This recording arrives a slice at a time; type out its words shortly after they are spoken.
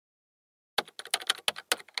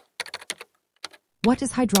What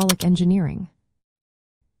is hydraulic engineering?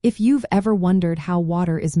 If you've ever wondered how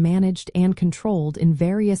water is managed and controlled in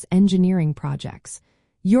various engineering projects,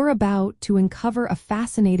 you're about to uncover a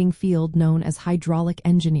fascinating field known as hydraulic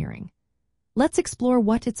engineering. Let's explore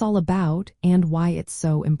what it's all about and why it's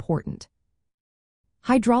so important.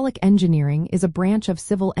 Hydraulic engineering is a branch of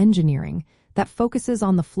civil engineering that focuses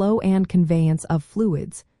on the flow and conveyance of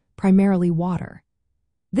fluids, primarily water.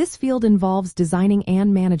 This field involves designing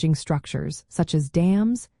and managing structures such as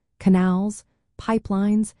dams, canals,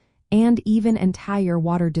 pipelines, and even entire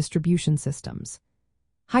water distribution systems.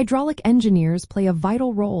 Hydraulic engineers play a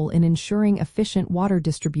vital role in ensuring efficient water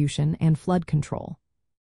distribution and flood control.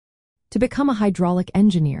 To become a hydraulic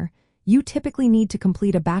engineer, you typically need to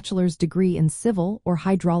complete a bachelor's degree in civil or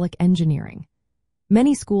hydraulic engineering.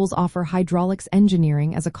 Many schools offer hydraulics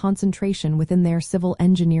engineering as a concentration within their civil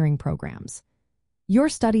engineering programs. Your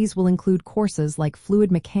studies will include courses like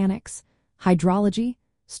fluid mechanics, hydrology,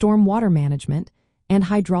 storm water management, and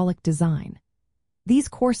hydraulic design. These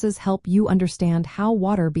courses help you understand how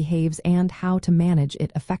water behaves and how to manage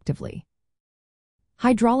it effectively.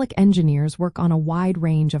 Hydraulic engineers work on a wide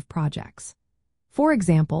range of projects. For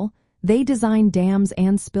example, they design dams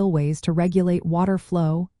and spillways to regulate water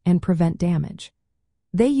flow and prevent damage.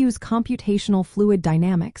 They use computational fluid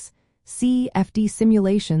dynamics, CFD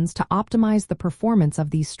simulations to optimize the performance of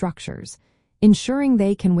these structures, ensuring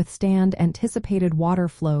they can withstand anticipated water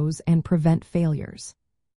flows and prevent failures.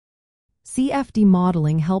 CFD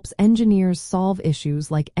modeling helps engineers solve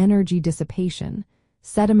issues like energy dissipation,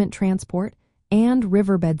 sediment transport, and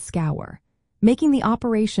riverbed scour, making the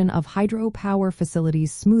operation of hydropower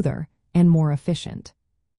facilities smoother and more efficient.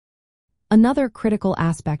 Another critical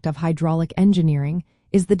aspect of hydraulic engineering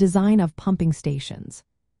is the design of pumping stations.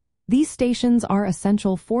 These stations are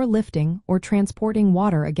essential for lifting or transporting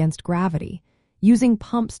water against gravity, using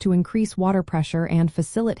pumps to increase water pressure and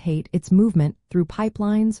facilitate its movement through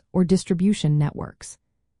pipelines or distribution networks.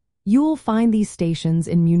 You'll find these stations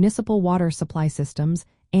in municipal water supply systems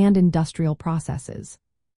and industrial processes.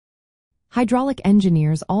 Hydraulic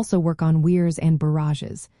engineers also work on weirs and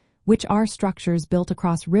barrages, which are structures built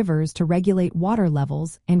across rivers to regulate water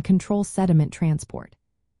levels and control sediment transport.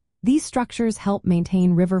 These structures help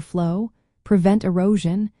maintain river flow, prevent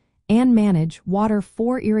erosion, and manage water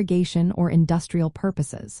for irrigation or industrial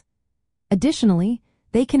purposes. Additionally,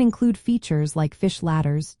 they can include features like fish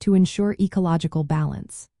ladders to ensure ecological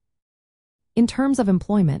balance. In terms of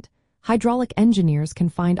employment, hydraulic engineers can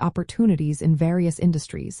find opportunities in various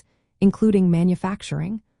industries, including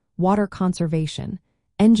manufacturing, water conservation,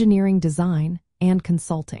 engineering design, and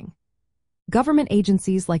consulting. Government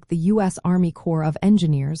agencies like the U.S. Army Corps of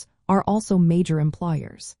Engineers are also major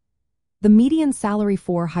employers. The median salary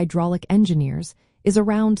for hydraulic engineers is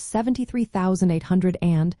around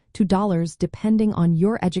 $73,802 depending on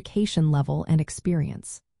your education level and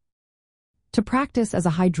experience. To practice as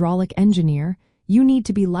a hydraulic engineer, you need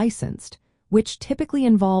to be licensed, which typically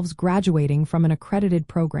involves graduating from an accredited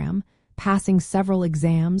program, passing several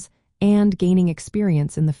exams, and gaining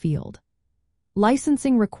experience in the field.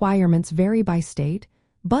 Licensing requirements vary by state,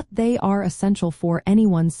 but they are essential for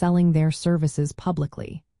anyone selling their services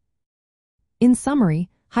publicly. In summary,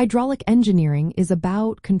 hydraulic engineering is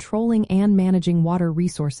about controlling and managing water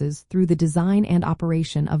resources through the design and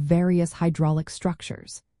operation of various hydraulic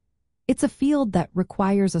structures. It's a field that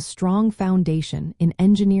requires a strong foundation in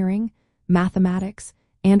engineering, mathematics,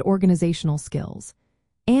 and organizational skills,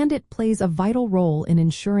 and it plays a vital role in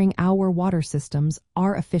ensuring our water systems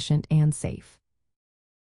are efficient and safe.